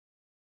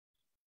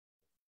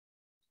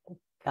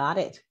Got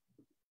it.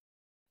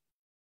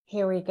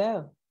 Here we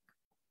go.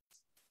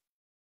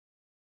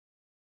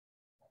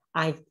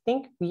 I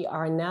think we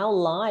are now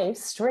live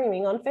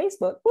streaming on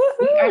Facebook.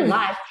 Woohoo! We are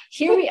live.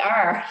 Here we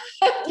are.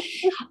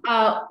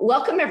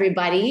 Welcome,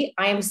 everybody.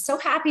 I am so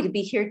happy to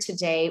be here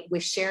today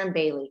with Sharon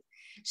Bailie.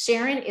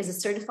 Sharon is a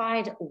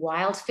certified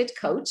Wildfit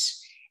coach,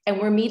 and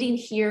we're meeting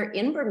here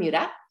in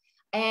Bermuda.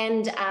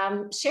 And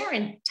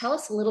Sharon, tell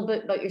us a little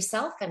bit about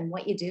yourself and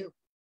what you do.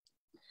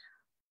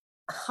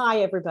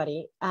 Hi,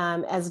 everybody.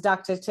 As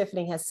Dr.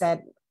 Tiffany has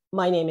said,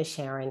 my name is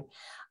Sharon.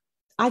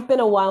 I've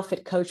been a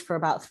Wildfit coach for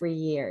about 3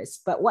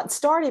 years, but what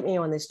started me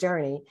on this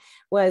journey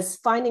was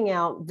finding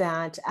out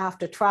that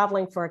after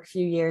traveling for a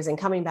few years and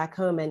coming back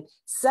home and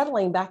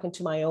settling back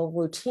into my old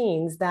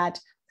routines, that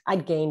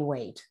I'd gained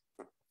weight.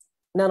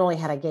 Not only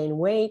had I gained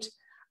weight,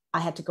 I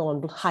had to go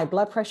on high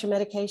blood pressure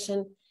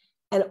medication.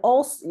 And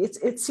also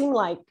it seemed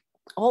like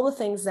all the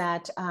things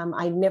that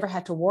I never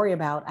had to worry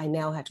about, I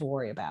now had to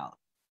worry about.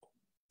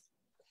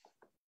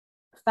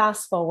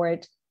 Fast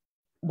forward,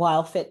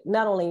 Wildfit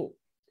not only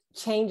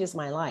changes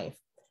my life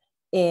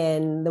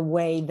in the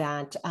way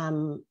that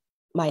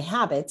my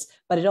habits,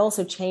 but it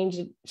also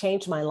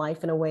changed my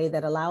life in a way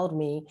that allowed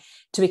me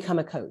to become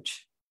a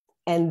coach.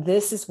 And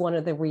this is one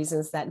of the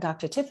reasons that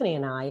Dr. Tiffany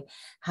and I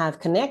have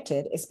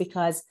connected, is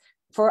because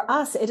for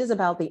us, it is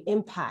about the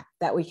impact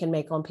that we can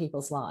make on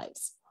people's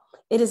lives.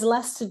 It is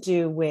less to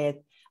do with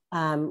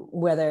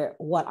whether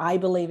what I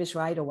believe is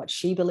right or what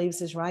she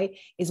believes is right,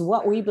 is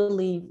what we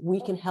believe we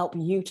can help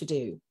you to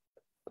do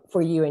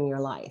for you in your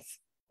life.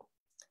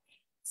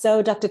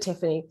 So, Dr.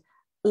 Tiffany,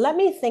 let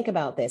me think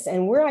about this.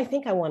 And where I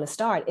think I want to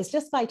start is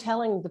just by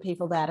telling the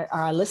people that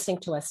are listening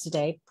to us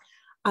today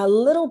a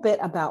little bit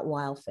about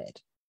Wildfit.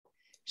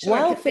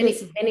 Sure.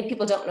 Many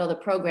people don't know the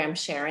program,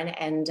 Sharon.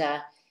 And,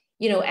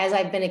 as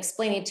I've been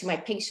explaining to my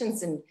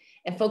patients and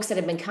folks that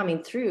have been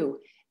coming through,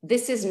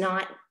 this is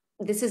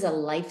a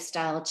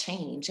lifestyle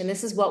change. And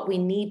this is what we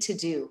need to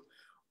do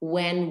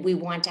when we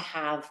want to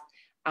have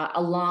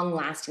a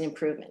long-lasting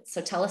improvement.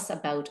 So tell us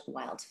about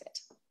Wildfit.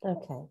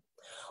 Okay.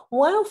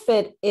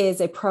 Wildfit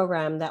is a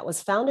program that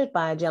was founded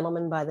by a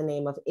gentleman by the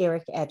name of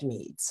Eric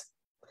Edmeades.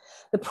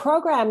 The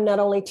program not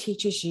only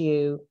teaches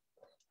you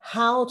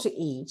how to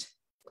eat,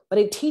 but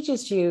it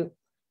teaches you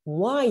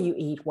why you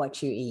eat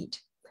what you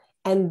eat.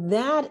 And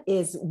that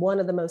is one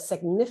of the most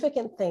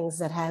significant things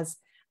that has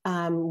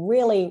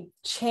really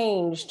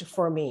changed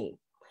for me.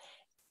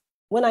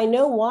 When I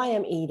know why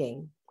I'm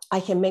eating,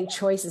 I can make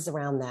choices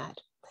around that.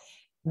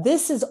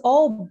 This is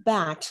all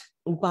backed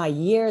by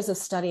years of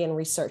study and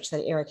research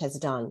that Eric has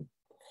done.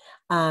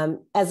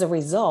 As a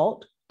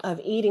result of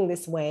eating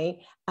this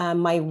way,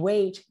 my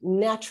weight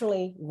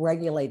naturally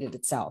regulated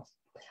itself.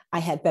 I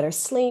had better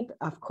sleep,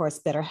 of course,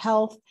 better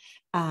health.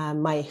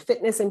 My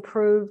fitness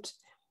improved.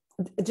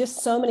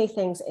 Just so many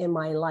things in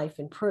my life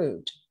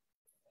improved.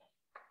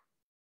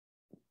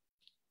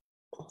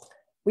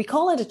 We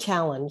call it a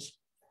challenge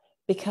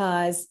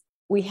because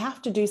we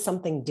have to do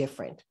something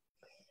different.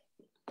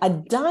 A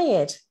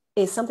diet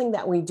is something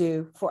that we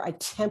do for a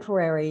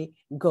temporary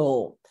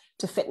goal,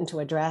 to fit into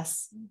a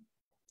dress,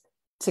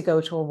 to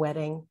go to a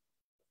wedding,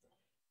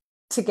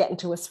 to get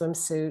into a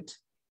swimsuit.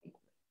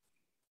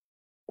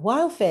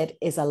 Wildfit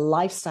is a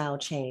lifestyle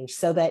change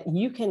so that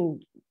you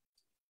can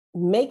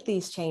make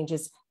these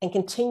changes and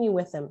continue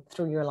with them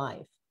through your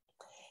life.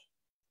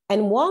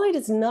 And while it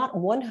is not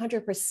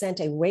 100%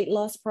 a weight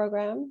loss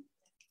program,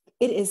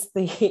 it is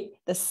the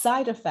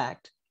side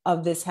effect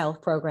of this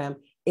health program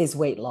is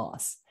weight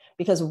loss.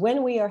 Because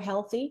when we are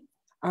healthy,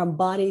 our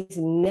bodies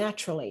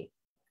naturally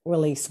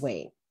release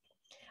weight.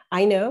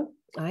 I know,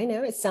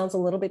 it sounds a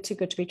little bit too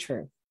good to be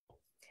true.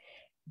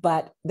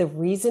 But the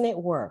reason it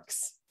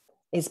works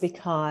is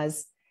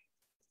because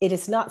it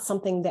is not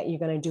something that you're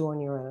going to do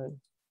on your own.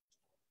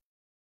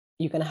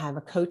 You're going to have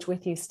a coach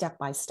with you step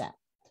by step.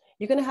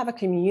 You're going to have a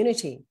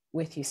community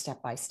with you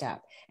step by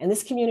step. And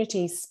this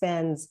community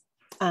spans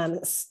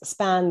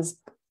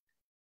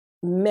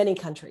many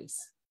countries.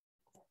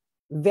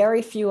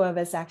 Very few of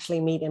us actually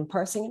meet in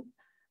person,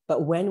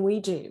 but when we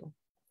do,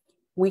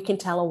 we can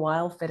tell a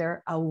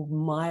Wildfitter a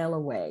mile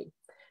away,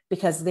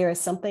 because there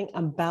is something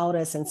about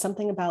us and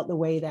something about the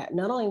way that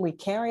not only we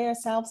carry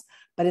ourselves,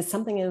 but it's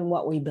something in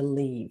what we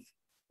believe.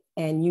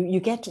 And you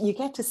get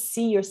to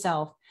see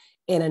yourself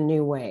in a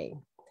new way.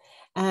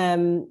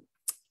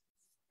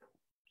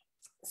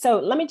 So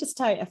let me just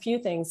tell you a few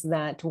things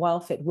that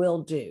Wildfit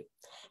will do.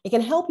 It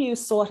can help you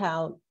sort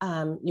out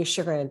your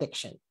sugar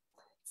addiction.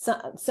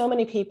 So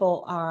many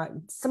people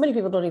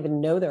don't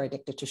even know they're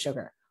addicted to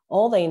sugar.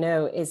 All they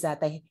know is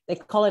that they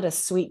call it a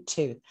sweet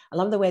tooth. I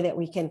love the way that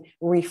we can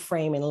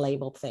reframe and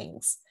label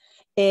things.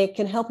 It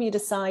can help you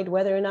decide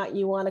whether or not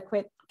you want to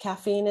quit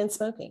caffeine and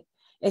smoking.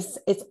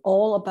 It's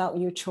all about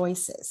your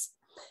choices.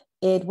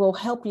 It will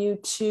help you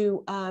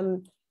to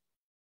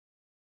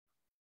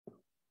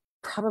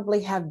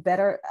probably have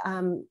better,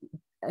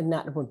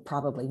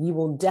 you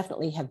will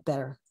definitely have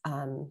better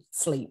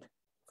sleep.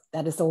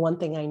 That is the one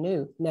thing I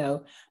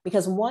know,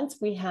 because once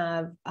we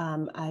have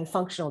a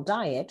functional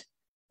diet,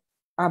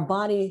 our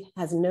body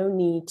has no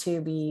need to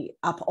be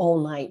up all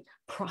night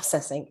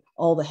processing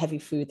all the heavy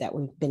food that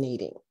we've been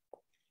eating.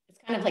 It's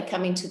kind of like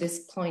coming to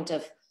this point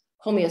of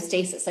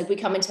homeostasis, like we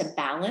come into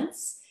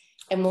balance.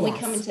 And when we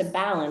come into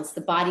balance,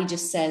 the body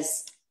just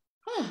says,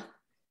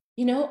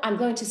 I'm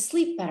going to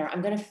sleep better.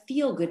 I'm going to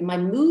feel good. My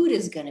mood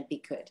is going to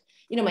be good.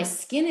 My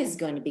skin is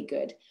going to be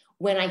good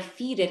when I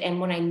feed it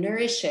and when I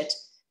nourish it,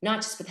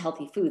 not just with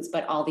healthy foods,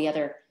 but all the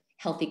other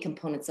healthy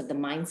components of the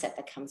mindset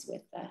that comes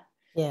with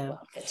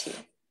Wildfit too.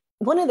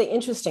 One of the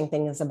interesting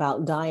things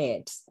about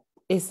diet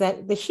is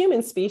that the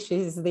human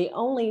species is the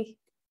only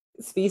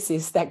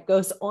species that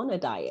goes on a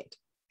diet.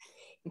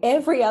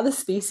 Every other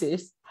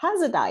species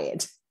has a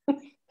diet,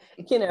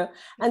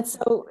 and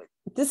so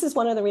this is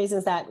one of the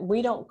reasons that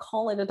we don't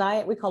call it a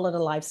diet, we call it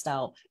a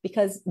lifestyle,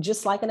 because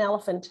just like an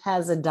elephant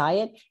has a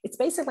diet, it's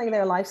basically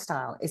their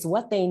lifestyle. It's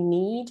what they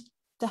need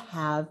to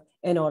have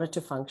in order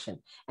to function.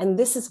 And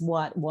this is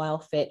what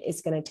Wildfit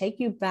is going to take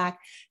you back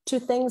to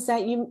things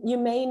that you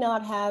may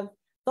not have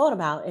thought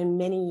about in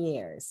many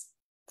years.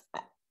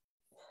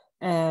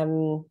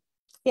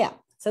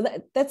 So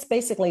that's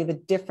basically the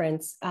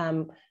difference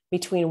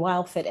between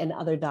Wildfit and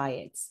other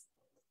diets.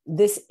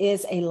 This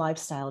is a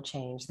lifestyle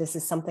change. This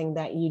is something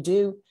that you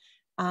do,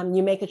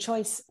 you make a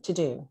choice to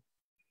do.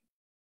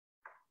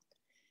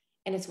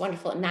 And it's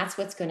wonderful. And that's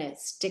what's going to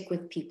stick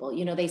with people.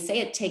 They say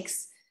it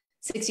takes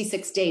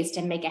 66 days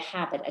to make a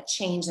habit, a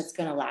change that's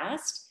going to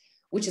last,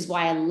 which is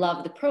why I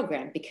love the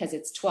program, because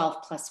it's 12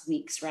 plus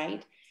weeks,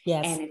 right?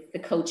 Yes. And it's the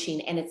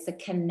coaching and it's the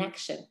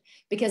connection,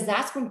 because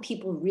that's when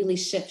people really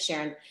shift,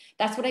 Sharon.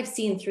 That's what I've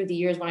seen through the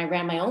years when I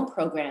ran my own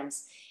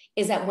programs,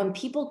 is that when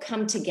people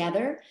come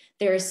together,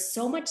 there is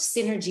so much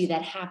synergy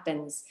that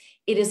happens.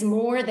 It is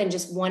more than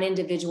just one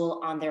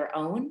individual on their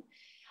own.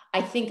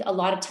 I think a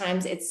lot of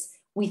times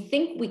we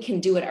think we can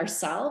do it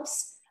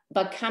ourselves,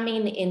 but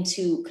coming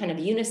into kind of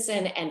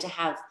unison and to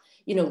have,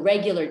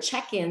 regular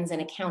check-ins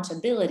and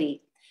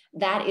accountability,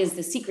 that is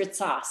the secret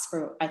sauce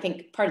for, I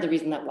think, part of the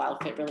reason that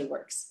Wildfit really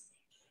works.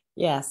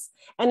 Yes.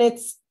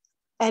 And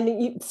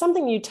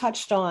something you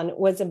touched on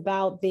was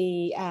about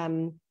the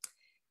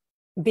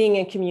being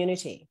in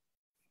community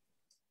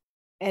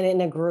and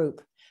in a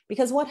group,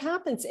 because what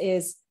happens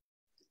is,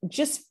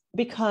 just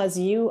because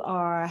you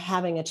are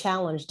having a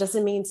challenge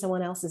doesn't mean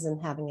someone else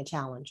isn't having a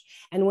challenge.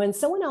 And when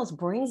someone else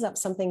brings up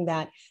something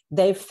that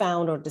they've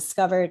found or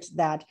discovered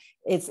that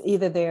it's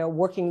either they're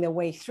working their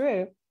way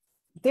through,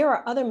 there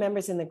are other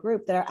members in the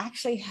group that are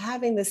actually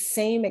having the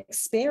same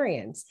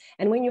experience.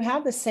 And when you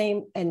have the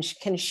same and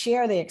can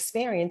share the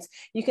experience,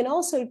 you can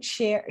also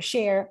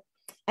share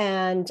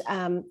and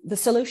the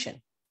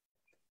solution.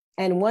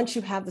 And once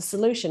you have the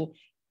solution,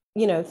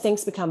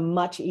 things become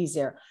much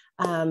easier.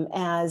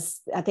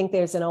 As I think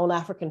there's an old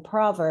African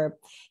proverb,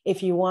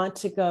 if you want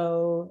to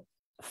go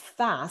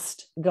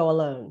fast, go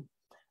alone.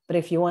 But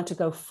if you want to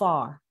go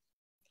far,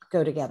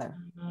 go together.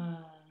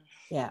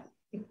 Yeah.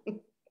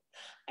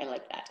 I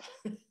like that.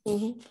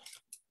 Mm-hmm.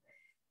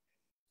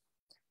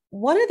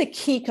 One of the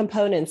key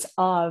components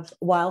of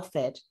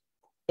Wildfit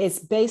is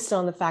based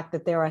on the fact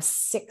that there are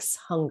 6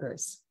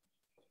 hungers.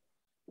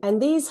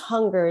 And these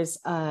hungers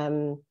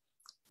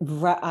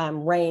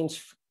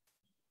range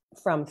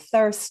from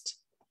thirst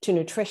to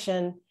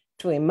nutrition,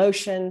 to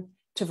emotion,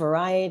 to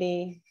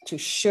variety, to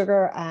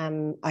sugar,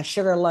 a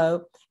sugar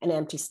low, and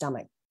empty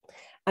stomach.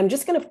 I'm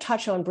just going to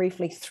touch on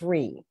briefly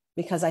 3,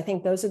 because I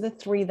think those are the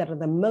 3 that are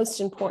the most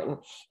important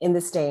in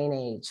this day and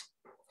age.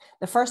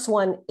 The first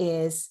one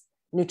is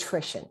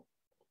nutrition.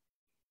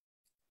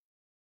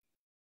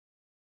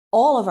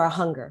 All of our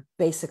hunger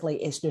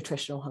basically is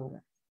nutritional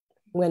hunger.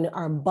 When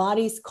our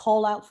bodies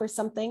call out for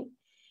something,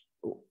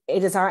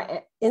 it is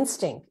our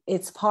instinct.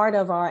 It's part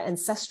of our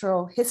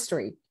ancestral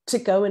history to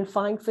go and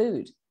find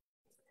food.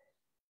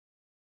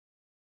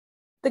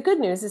 The good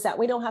news is that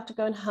we don't have to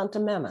go and hunt a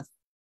mammoth.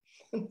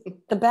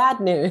 The bad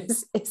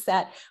news is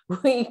that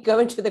we go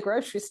into the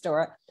grocery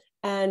store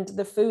and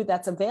the food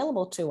that's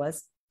available to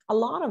us, a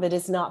lot of it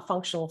is not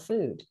functional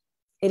food.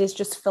 It is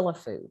just filler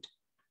food.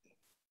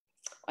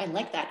 I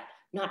like that.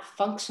 Not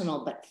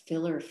functional, but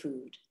filler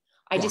food.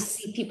 I just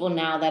see people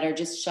now that are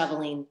just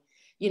shoveling,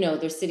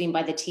 they're sitting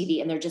by the TV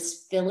and they're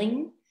just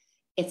filling.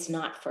 It's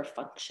not for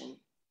function.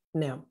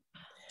 No.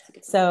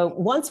 So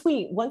once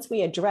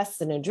we address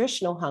the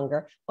nutritional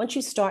hunger, once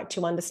you start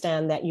to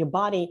understand that your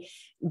body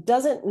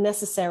doesn't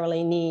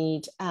necessarily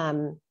need,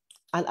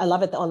 I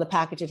love it on the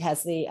package, it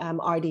has the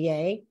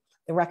RDA,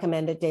 the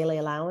recommended daily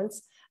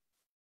allowance.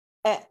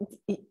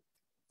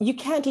 You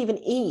can't even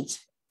eat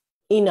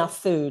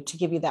enough food to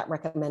give you that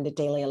recommended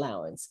daily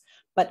allowance.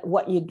 But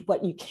what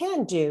you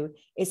can do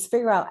is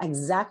figure out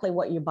exactly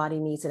what your body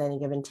needs at any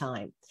given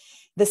time.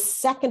 The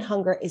second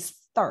hunger is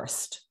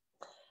thirst.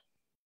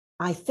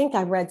 I think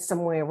I read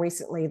somewhere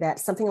recently that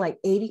something like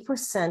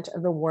 80%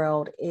 of the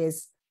world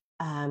is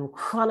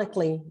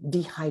chronically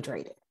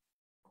dehydrated.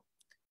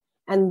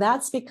 And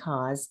that's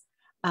because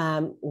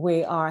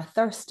we are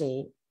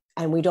thirsty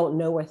and we don't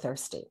know we're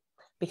thirsty.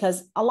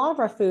 Because a lot of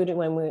our food,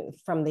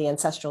 from the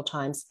ancestral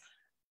times,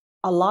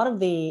 a lot of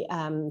the,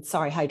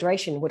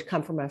 hydration would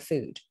come from our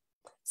food.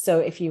 So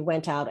if you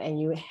went out and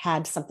you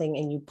had something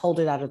and you pulled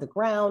it out of the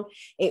ground,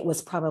 it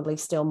was probably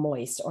still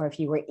moist. Or if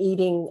you were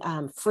eating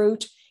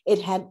fruit,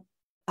 it had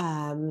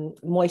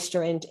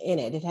moisture in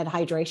it. It had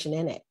hydration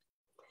in it.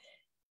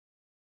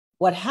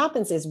 What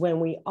happens is when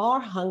we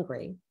are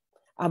hungry,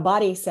 our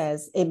body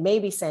says, it may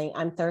be saying,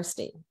 I'm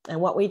thirsty.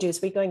 And what we do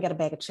is we go and get a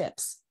bag of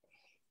chips.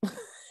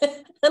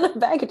 And a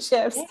bag of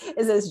chips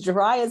is as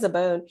dry as a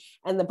bone.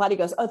 And the body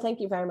goes, oh, thank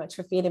you very much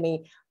for feeding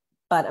me,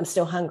 but I'm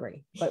still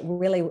hungry. But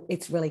really,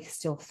 it's really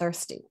still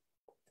thirsty.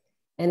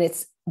 And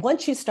it's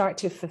once you start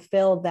to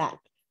fulfill that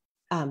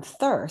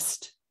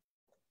thirst,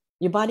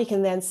 your body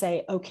can then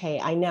say, okay,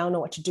 I now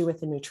know what to do with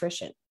the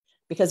nutrition.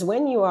 Because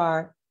when you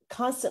are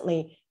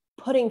constantly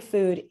putting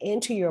food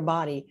into your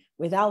body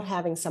without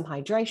having some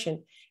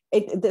hydration,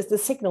 the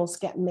signals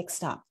get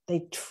mixed up.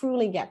 They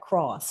truly get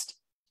crossed.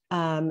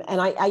 And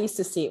I used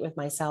to see it with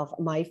myself.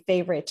 My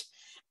favorite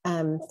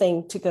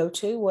thing to go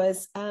to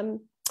was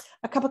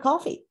a cup of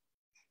coffee.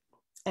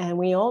 And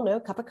we all know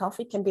a cup of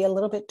coffee can be a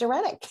little bit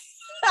diuretic.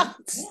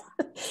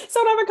 So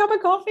I'd have a cup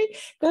of coffee,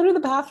 go to the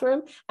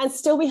bathroom and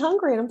still be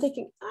hungry. And I'm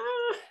thinking,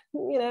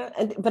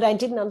 but I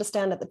didn't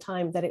understand at the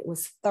time that it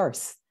was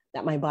thirst,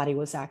 that my body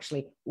was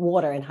actually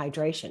water and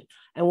hydration.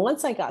 And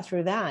once I got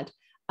through that,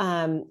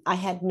 I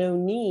had no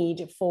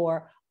need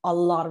for a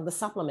lot of the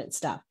supplement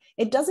stuff.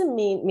 It doesn't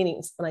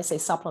meaning when I say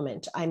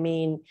supplement, I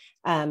mean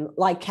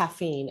like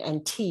caffeine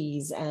and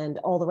teas and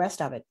all the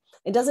rest of it.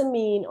 It doesn't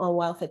mean on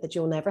Wildfit that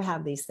you'll never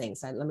have these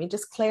things. And let me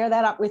just clear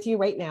that up with you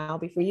right now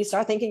before you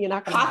start thinking you're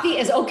not going to. Coffee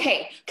is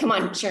okay. Come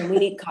on, Sharon, we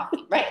need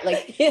coffee, right?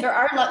 Like there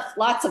are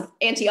lots of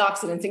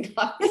antioxidants in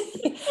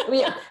coffee.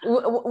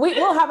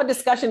 We'll have a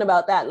discussion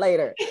about that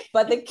later.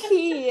 But the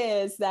key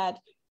is that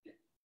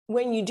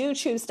when you do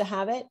choose to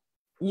have it,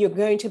 you're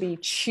going to be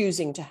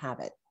choosing to have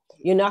it.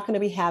 You're not going to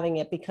be having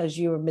it because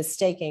you're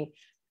mistaking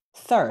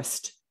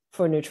thirst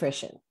for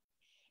nutrition.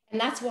 And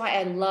that's why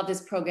I love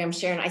this program,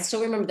 Sharon. I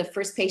still remember the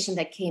first patient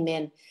that came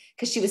in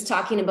because she was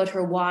talking about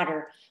her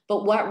water.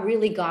 But what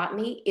really got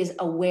me is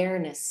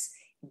awareness,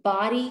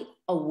 body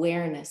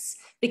awareness.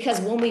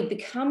 Because when we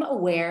become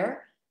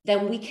aware,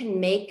 then we can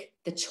make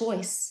the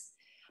choice.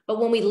 But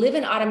when we live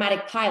in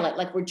automatic pilot,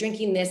 like we're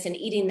drinking this and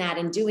eating that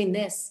and doing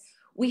this,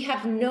 we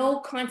have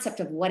no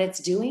concept of what it's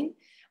doing.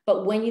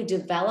 But when you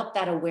develop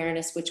that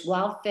awareness, which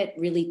Wildfit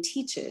really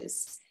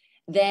teaches,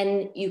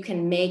 then you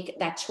can make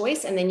that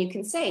choice. And then you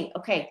can say,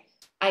 okay,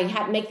 I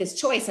have to make this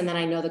choice. And then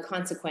I know the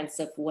consequence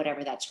of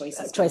whatever that choice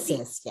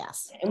is.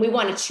 Yes. And we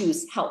want to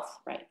choose health,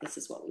 right? This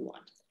is what we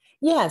want.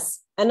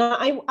 Yes. And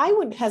I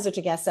would hazard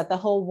to guess that the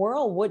whole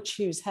world would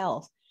choose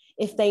health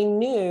if they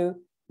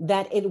knew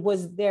that it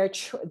was their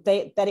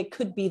that it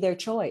could be their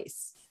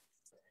choice.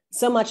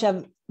 So much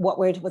of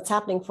what's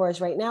happening for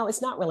us right now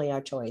is not really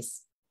our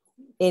choice.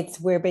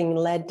 We're being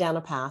led down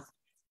a path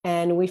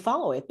and we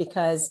follow it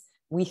because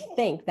we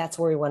think that's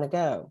where we want to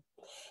go.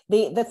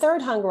 The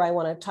third hunger I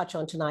want to touch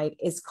on tonight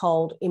is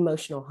called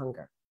emotional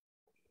hunger.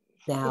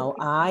 Now,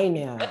 I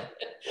know.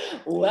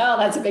 Well,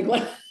 that's a big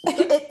one.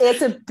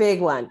 It's a big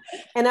one.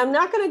 And I'm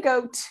not going to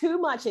go too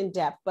much in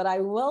depth, but I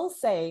will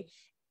say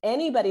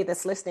anybody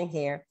that's listening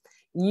here,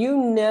 you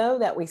know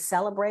that we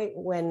celebrate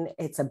when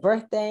it's a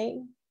birthday.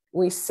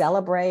 We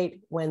celebrate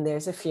when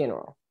there's a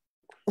funeral.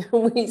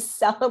 We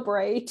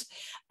celebrate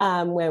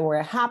when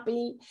we're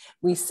happy.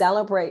 We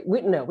celebrate.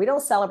 We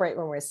don't celebrate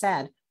when we're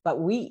sad, but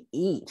we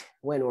eat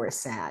when we're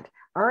sad.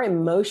 Our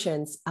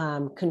emotions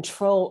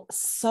control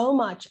so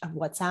much of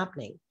what's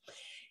happening.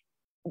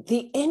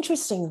 The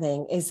interesting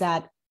thing is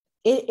that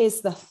it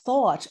is the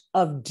thought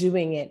of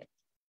doing it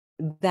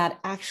that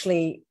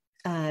actually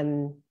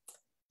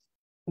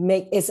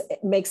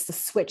makes the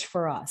switch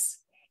for us.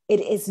 It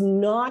is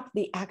not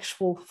the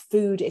actual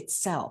food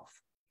itself.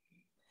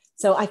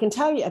 So I can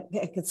tell you, I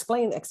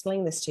can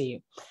explain this to you.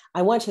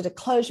 I want you to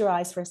close your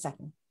eyes for a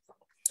second.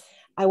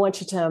 I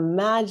want you to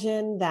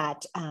imagine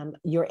that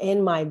you're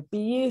in my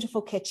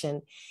beautiful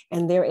kitchen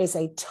and there is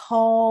a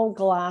tall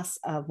glass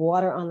of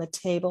water on the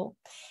table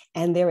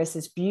and there is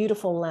this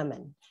beautiful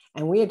lemon.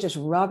 And we are just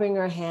rubbing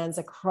our hands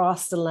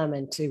across the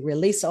lemon to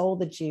release all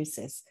the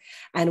juices.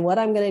 And what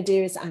I'm going to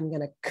do is I'm going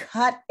to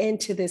cut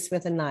into this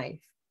with a knife.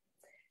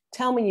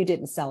 Tell me you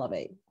didn't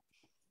salivate.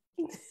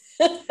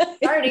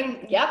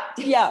 Starting. Yep.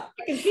 Yeah.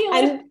 I can feel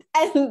it.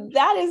 And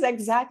that is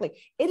exactly,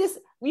 it is,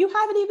 you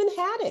haven't even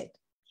had it.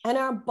 And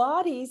our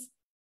bodies,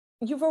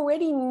 you've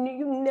already,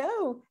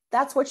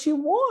 that's what you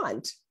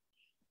want.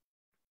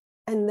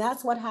 And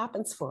that's what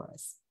happens for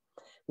us.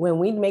 When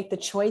we make the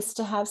choice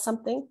to have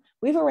something,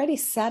 we've already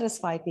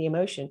satisfied the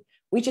emotion.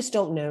 We just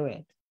don't know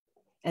it.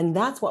 And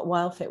that's what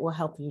Wildfit will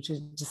help you to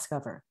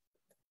discover.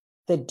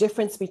 The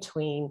difference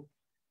between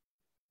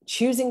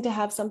choosing to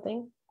have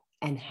something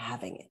and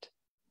having it.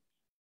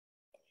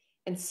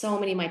 And so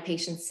many of my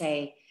patients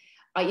say,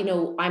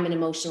 I'm an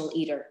emotional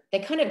eater. They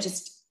kind of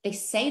they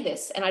say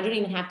this and I don't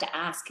even have to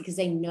ask because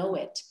they know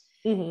it.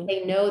 Mm-hmm.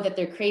 They know that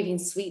they're craving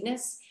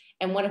sweetness.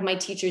 And one of my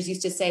teachers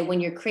used to say,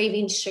 when you're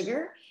craving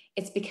sugar,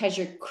 it's because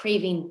you're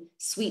craving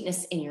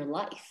sweetness in your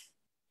life,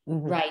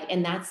 right?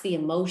 And that's the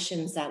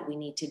emotions that we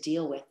need to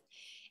deal with.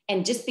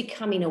 And just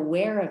becoming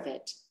aware of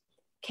it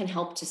can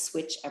help to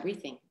switch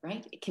everything,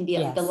 right? It can be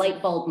the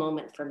light bulb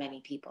moment for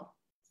many people.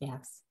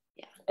 Yes.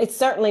 Yeah. It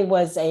certainly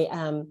was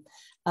a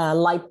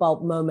light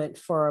bulb moment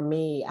for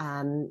me.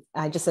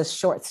 Just a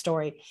short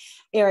story.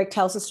 Eric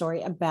tells a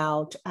story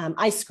about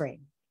ice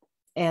cream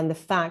and the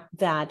fact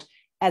that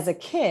as a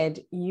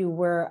kid, you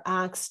were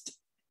asked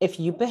if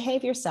you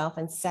behave yourself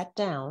and sat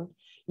down,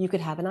 you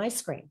could have an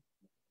ice cream.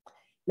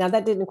 Now,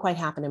 that didn't quite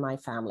happen in my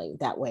family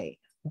that way,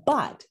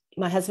 but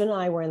my husband and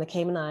I were in the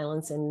Cayman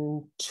Islands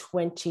in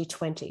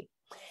 2020,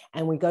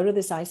 and we go to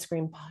this ice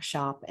cream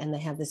shop, and they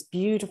have this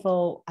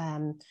beautiful,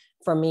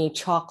 for me,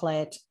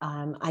 chocolate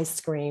ice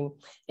cream.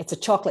 It's a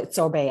chocolate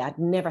sorbet. I'd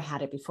never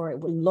had it before.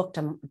 It looked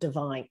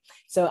divine.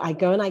 So I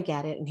go and I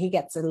get it, and he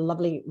gets a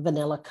lovely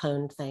vanilla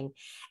cone thing.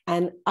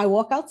 And I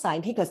walk outside,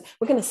 and he goes,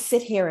 "We're going to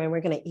sit here and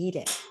we're going to eat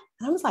it."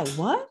 And I was like,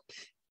 "What?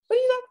 What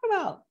are you talking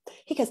about?"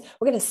 He goes,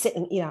 "We're going to sit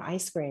and eat our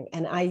ice cream."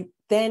 And I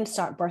then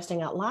start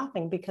bursting out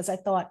laughing because I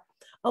thought,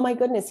 oh my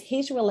goodness,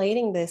 he's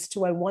relating this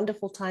to a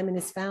wonderful time in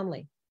his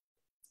family.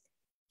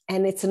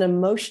 And it's an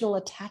emotional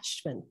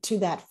attachment to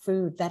that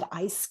food, that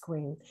ice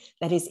cream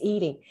that he's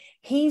eating.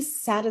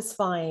 He's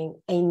satisfying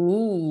a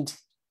need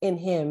in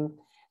him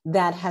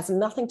that has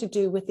nothing to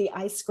do with the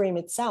ice cream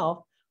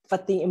itself,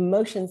 but the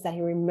emotions that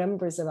he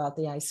remembers about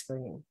the ice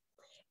cream.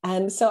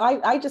 And so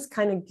I just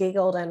kind of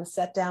giggled and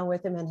sat down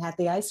with him and had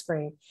the ice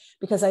cream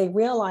because I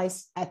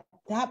realized at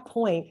that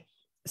point,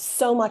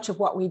 so much of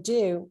what we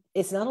do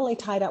is not only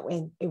tied up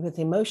with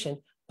emotion,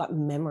 but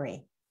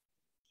memory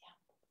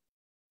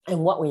and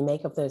what we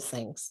make of those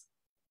things.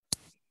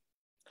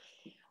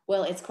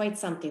 Well, it's quite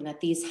something that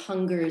these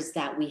hungers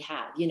that we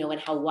have, you know, and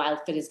how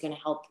Wildfit is going to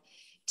help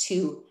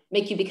to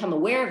make you become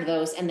aware of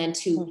those and then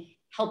to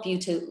help you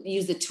to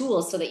use the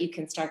tools so that you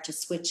can start to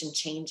switch and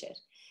change it.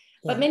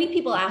 But many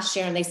people ask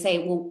Sharon, they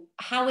say, well,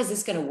 how is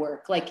this going to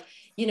work? Like,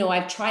 you know,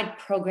 I've tried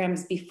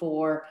programs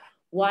before.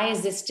 Why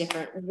is this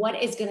different? What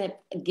is going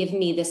to give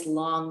me this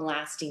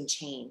long-lasting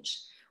change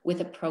with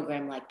a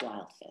program like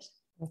Wildfit?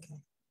 Okay.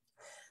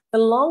 The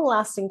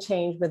long-lasting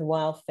change with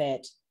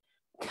Wildfit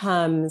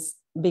comes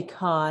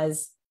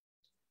because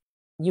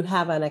you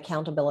have an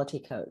accountability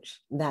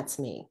coach. That's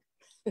me.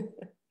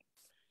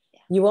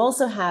 You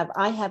also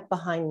I have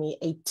behind me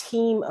a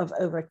team of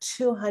over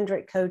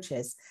 200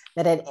 coaches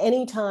that at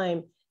any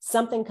time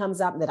something comes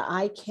up that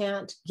I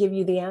can't give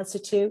you the answer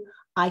to,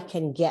 I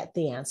can get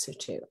the answer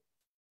to.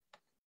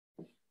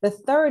 The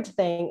third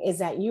thing is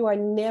that you are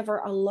never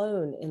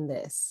alone in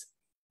this.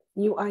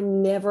 You are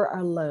never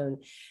alone.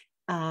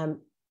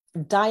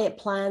 Diet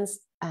plans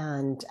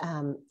and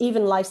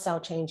even lifestyle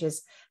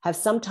changes have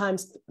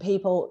sometimes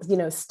people, you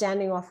know,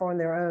 standing off on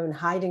their own,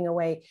 hiding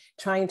away,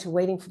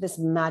 waiting for this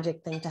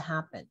magic thing to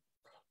happen.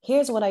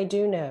 Here's what I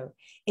do know.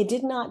 It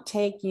did not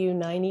take you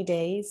 90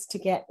 days to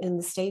get in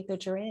the state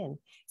that you're in.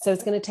 So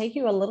it's going to take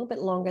you a little bit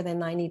longer than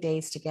 90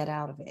 days to get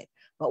out of it.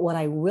 But what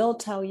I will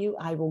tell you,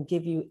 I will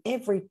give you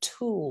every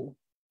tool,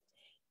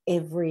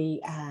 every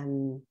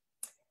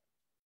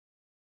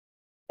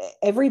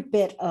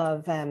bit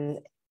of,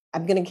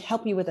 I'm going to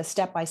help you with a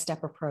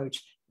step-by-step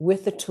approach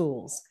with the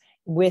tools,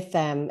 with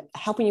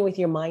helping you with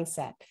your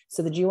mindset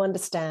so that you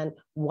understand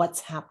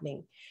what's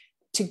happening,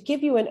 to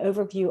give you an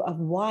overview of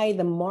why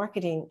the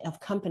marketing of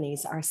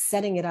companies are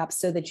setting it up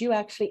so that you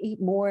actually eat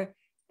more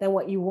than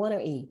what you want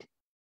to eat.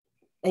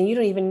 And you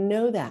don't even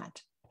know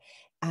that.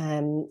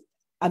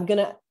 I'm going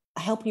to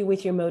help you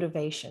with your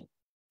motivation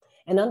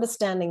and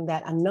understanding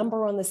that a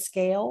number on the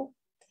scale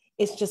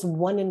is just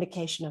one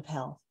indication of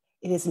health.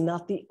 It is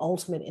not the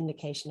ultimate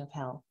indication of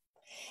health.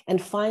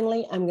 And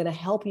finally, I'm going to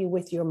help you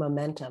with your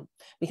momentum,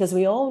 because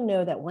we all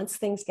know that once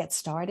things get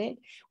started,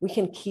 we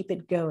can keep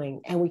it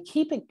going. And we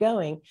keep it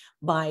going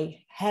by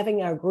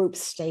having our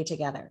groups stay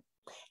together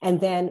and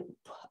then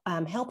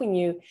helping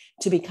you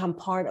to become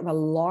part of a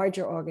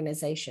larger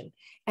organization.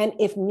 And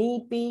if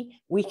need be,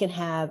 we can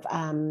have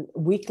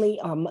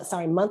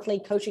monthly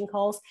coaching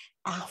calls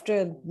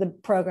after the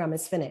program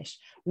is finished.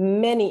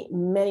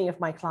 Many of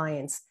my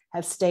clients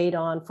have stayed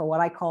on for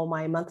what I call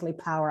my monthly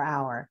power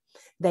hour.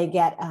 They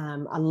get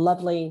a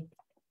lovely,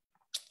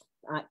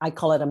 I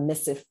call it a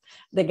missive.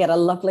 They get a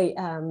lovely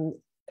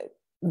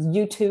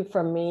YouTube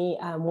from me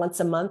once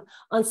a month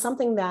on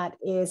something that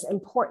is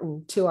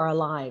important to our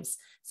lives.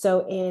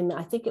 So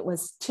I think it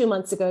was 2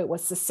 months ago, it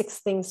was the 6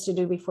 things to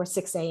do before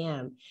 6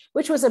 a.m.,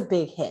 which was a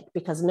big hit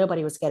because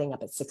nobody was getting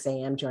up at 6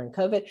 a.m. during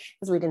COVID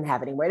because we didn't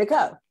have anywhere to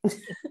go.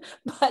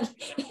 But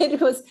it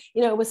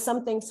was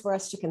some things for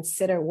us to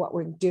consider what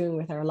we're doing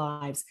with our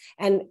lives.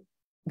 And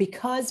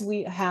because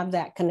we have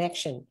that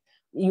connection,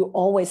 you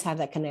always have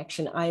that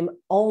connection. I'm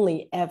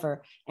only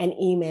ever an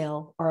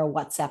email or a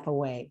WhatsApp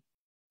away.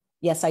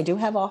 Yes, I do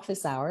have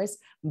office hours,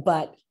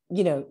 but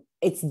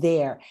it's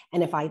there.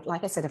 And if I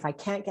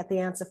can't get the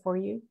answer for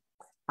you,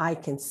 I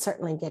can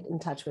certainly get in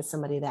touch with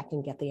somebody that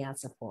can get the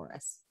answer for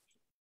us.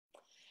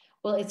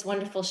 Well, it's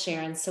wonderful,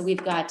 Sharon. So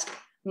we've got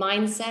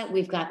mindset,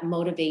 we've got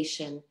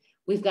motivation,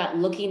 we've got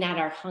looking at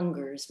our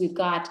hungers, we've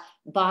got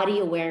body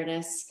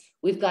awareness,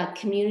 we've got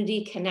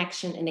community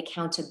connection and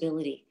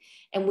accountability.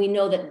 And we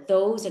know that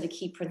those are the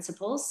key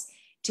principles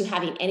to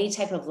having any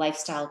type of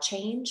lifestyle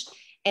change.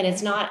 And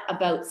it's not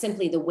about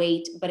simply the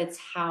weight, but it's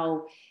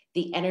how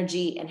the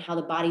energy and how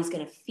the body's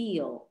going to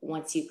feel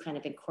once you kind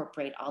of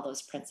incorporate all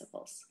those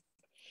principles.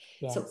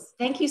 Yes. So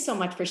thank you so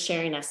much for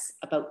sharing us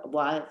about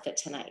Wildfit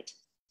tonight.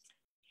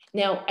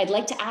 Now, I'd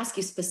like to ask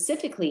you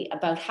specifically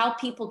about how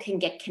people can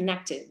get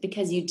connected,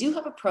 because you do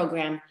have a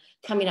program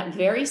coming up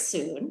very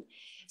soon.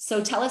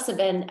 So tell us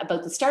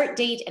about the start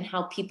date and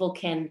how people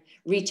can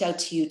reach out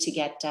to you to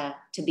get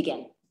to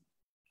begin.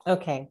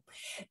 Okay.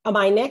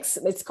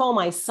 It's called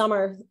my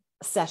summer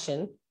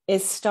session,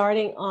 is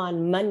starting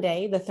on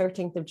Monday, the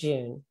 13th of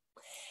June.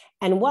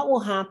 And what will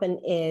happen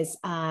is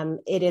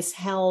it is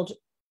held,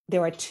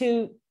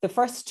 the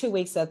first 2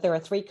 weeks, there are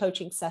 3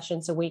 coaching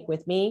sessions a week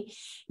with me.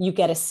 You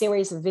get a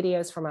series of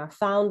videos from our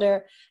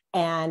founder,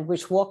 and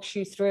which walks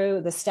you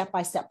through the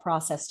step-by-step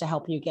process to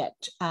help you get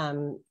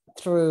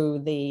through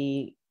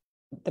the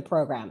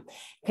program.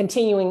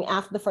 Continuing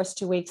after the first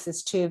 2 weeks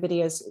is 2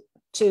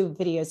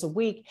 videos a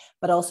week,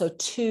 but also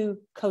 2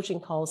 coaching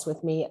calls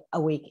with me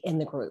a week in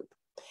the group.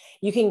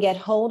 You can get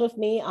hold of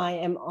me. I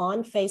am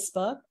on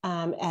Facebook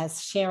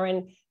as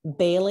Sharon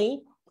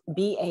Bailie,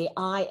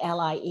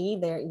 Bailie.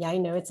 There, yeah, I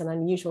know it's an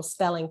unusual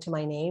spelling to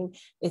my name.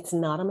 It's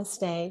not a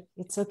mistake.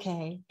 It's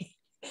okay.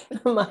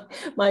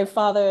 my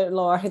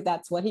father-in-law,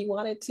 that's how he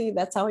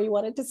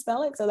wanted to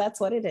spell it. So that's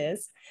what it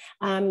is.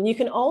 You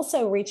can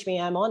also reach me.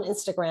 I'm on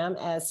Instagram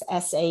as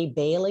S.A.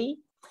 Bailie.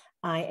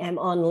 I am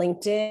on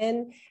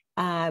LinkedIn.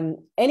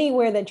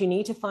 Anywhere that you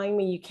need to find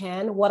me, you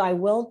can. What I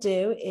will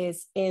do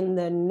is in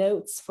the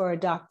notes for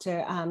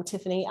Dr.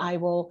 Tiffany, I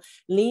will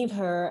leave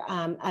her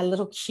a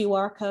little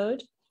QR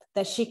code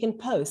that she can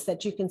post,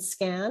 that you can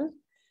scan,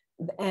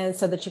 and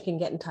so that you can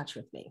get in touch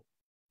with me.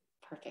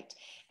 Perfect.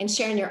 And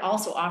Sharon, you're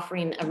also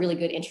offering a really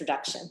good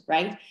introduction,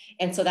 right?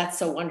 And so that's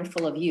so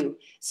wonderful of you.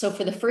 So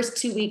for the first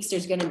 2 weeks,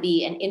 there's going to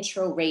be an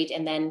intro rate.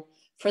 And then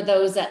for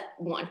those that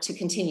want to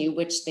continue,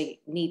 which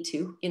they need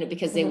to,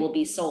 because they will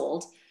be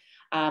sold.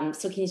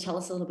 So can you tell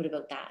us a little bit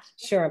about that?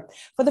 Sure.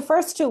 For the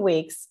first 2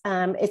 weeks,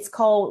 it's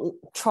called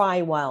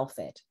Try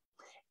Wildfit.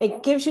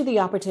 It gives you the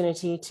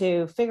opportunity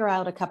to figure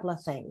out a couple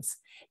of things.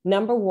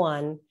 Number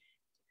one,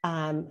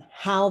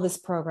 how this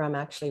program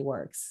actually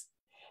works.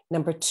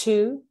 Number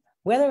 2,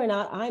 whether or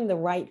not I'm the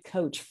right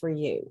coach for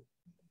you.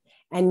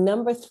 And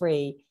number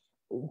 3,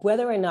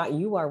 whether or not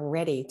you are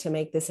ready to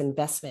make this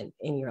investment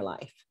in your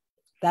life.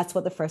 That's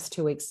what the first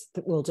 2 weeks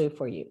will do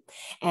for you.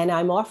 And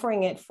I'm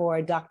offering it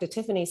for Dr.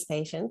 Tiffany's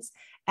patients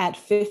at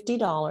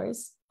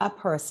 $50 a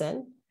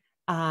person.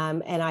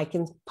 And I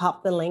can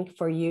pop the link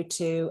for you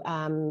to,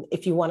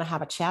 if you want to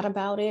have a chat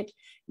about it,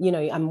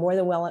 I'm more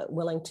than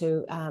willing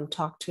to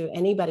talk to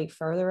anybody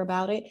further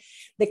about it.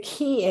 The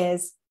key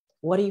is,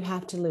 what do you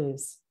have to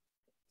lose?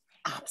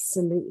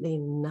 Absolutely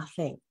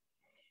nothing.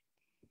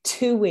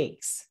 2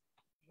 weeks.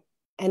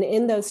 And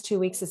in those 2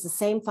 weeks is the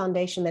same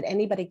foundation that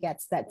anybody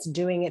gets that's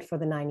doing it for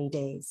the 90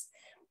 days.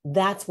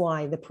 That's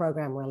why the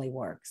program really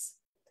works.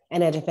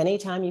 And if any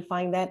time you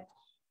find that,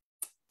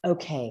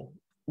 okay,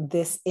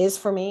 this is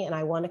for me and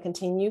I want to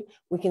continue,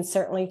 we can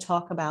certainly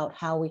talk about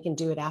how we can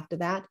do it after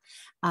that.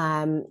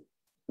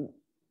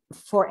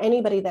 For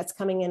anybody that's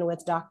coming in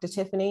with Dr.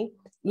 Tiffany,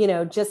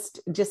 just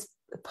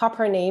pop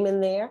her name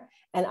in there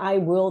and I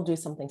will do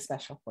something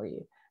special for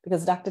you.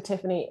 Because Dr.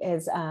 Tiffany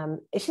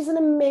she's an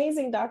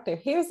amazing doctor.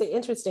 Here's the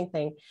interesting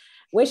thing.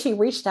 When she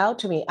reached out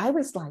to me, I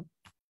was like,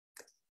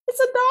 it's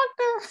a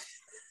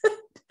doctor.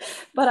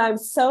 But I'm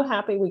so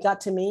happy we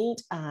got to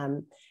meet.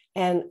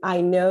 And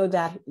I know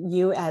that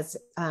you, as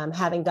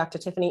having Dr.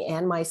 Tiffany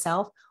and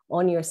myself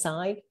on your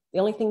side, the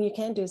only thing you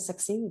can do is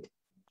succeed.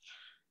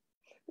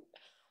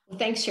 Well,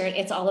 thanks, Sharon.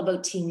 It's all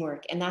about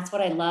teamwork. And that's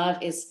what I love,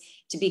 is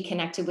to be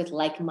connected with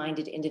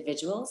like-minded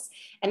individuals.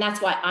 And that's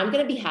why I'm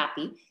going to be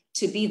happy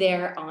to be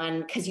there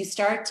because you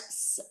start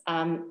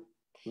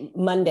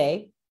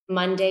Monday,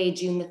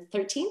 June the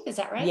 13th. Is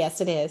that right? Yes,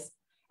 it is.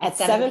 At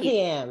 7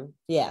 p.m.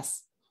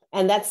 Yes.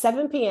 And that's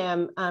 7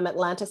 p.m.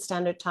 Atlanta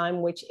Standard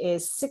Time, which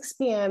is 6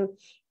 p.m.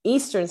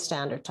 Eastern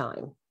Standard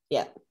Time.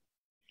 Yeah.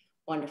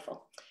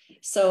 Wonderful.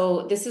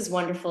 So this is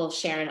wonderful,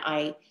 Sharon.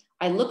 I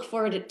look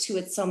forward to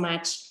it so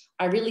much.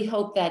 I really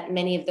hope that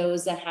many of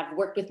those that have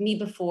worked with me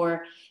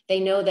before, they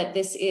know that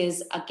this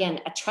is,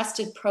 again, a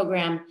trusted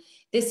program.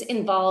 This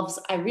involves,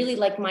 I really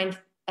like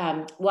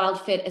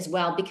Wildfit as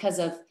well because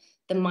of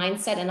the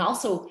mindset and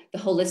also the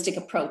holistic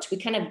approach.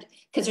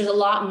 Because there's a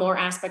lot more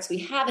aspects we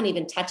haven't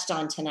even touched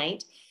on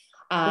tonight.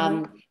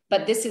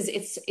 But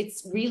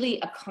it's really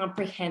a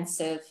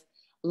comprehensive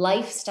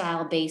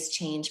lifestyle-based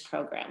change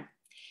program.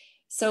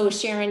 So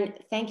Sharon,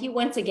 thank you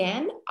once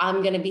again.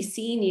 I'm going to be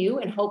seeing you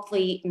and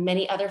hopefully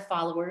many other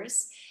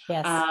followers.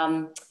 Yes.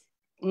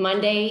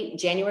 Monday,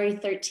 January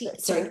 13th.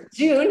 Sorry,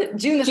 June the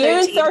 13th.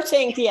 June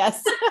 13th,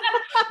 yes.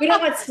 We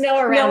don't want snow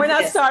around. No, we're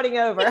not starting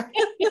over.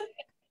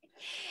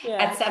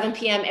 At 7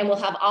 p.m. And we'll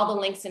have all the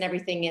links and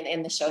everything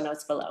in the show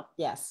notes below.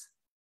 Yes.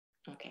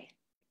 Okay.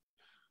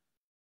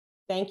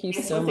 Thank you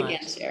Thanks so once much.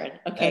 again, Sharon.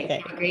 Okay.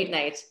 Okay. Have a great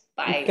night.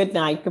 Bye. Good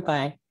night.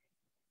 Goodbye.